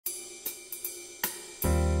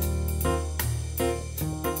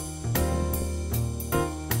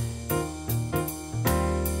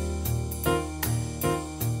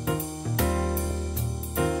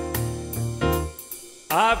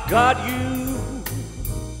I've got you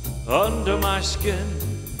under my skin.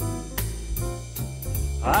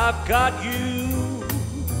 I've got you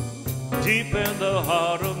deep in the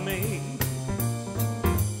heart of me.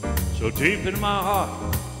 So deep in my heart,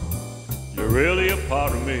 you're really a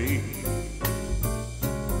part of me.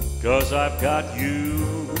 'Cause I've got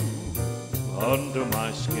you under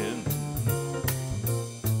my skin.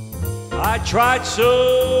 I tried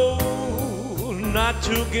so not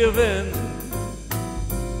to give in.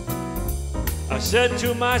 I said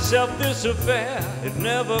to myself, this affair, it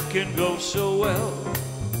never can go so well.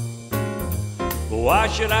 But why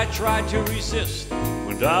should I try to resist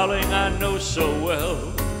when, darling, I know so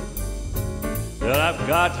well that I've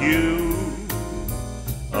got you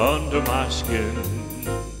under my skin.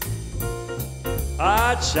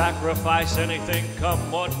 I'd sacrifice anything,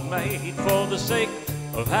 come what may, for the sake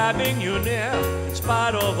of having you near, in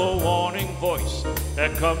spite of a warning voice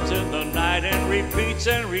that comes in the night and repeats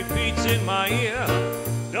in my ear.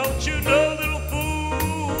 Don't you know, little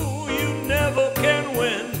fool, you never can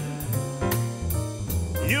win.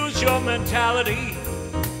 Use your mentality,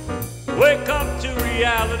 wake up to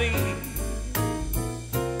reality.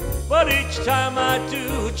 But each time I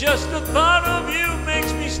do, just the thought of you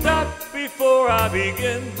makes me stop before I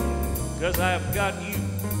begin. 'Cause I've got you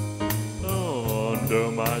under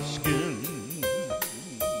my skin.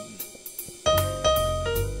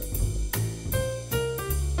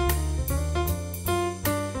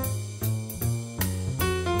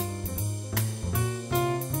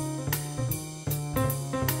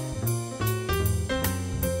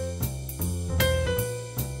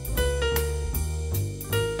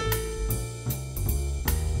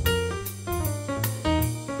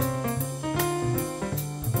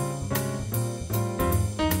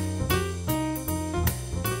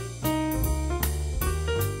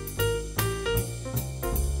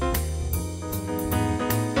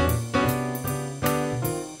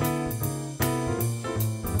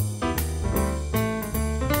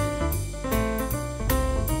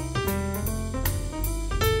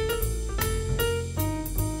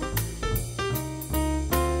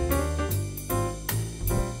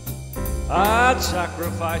 I'd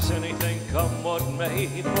sacrifice anything, come what may,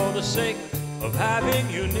 for the sake of having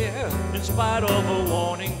you near, in spite of a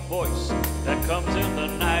warning voice that comes in the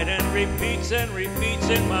night and repeats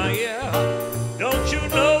in my ear. Don't you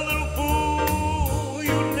know, little fool,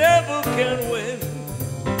 you never can win.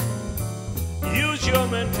 Use your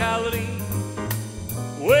mentality,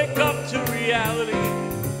 wake up to reality.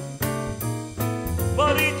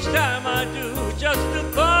 But each time I do, just the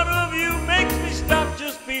thought of you makes me stop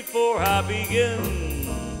just before I begin.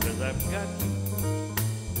 'Cause I've got you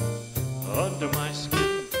under my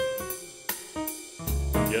skin.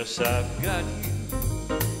 Yes, I've got you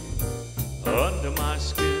under my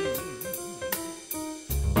skin.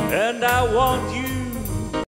 And I want you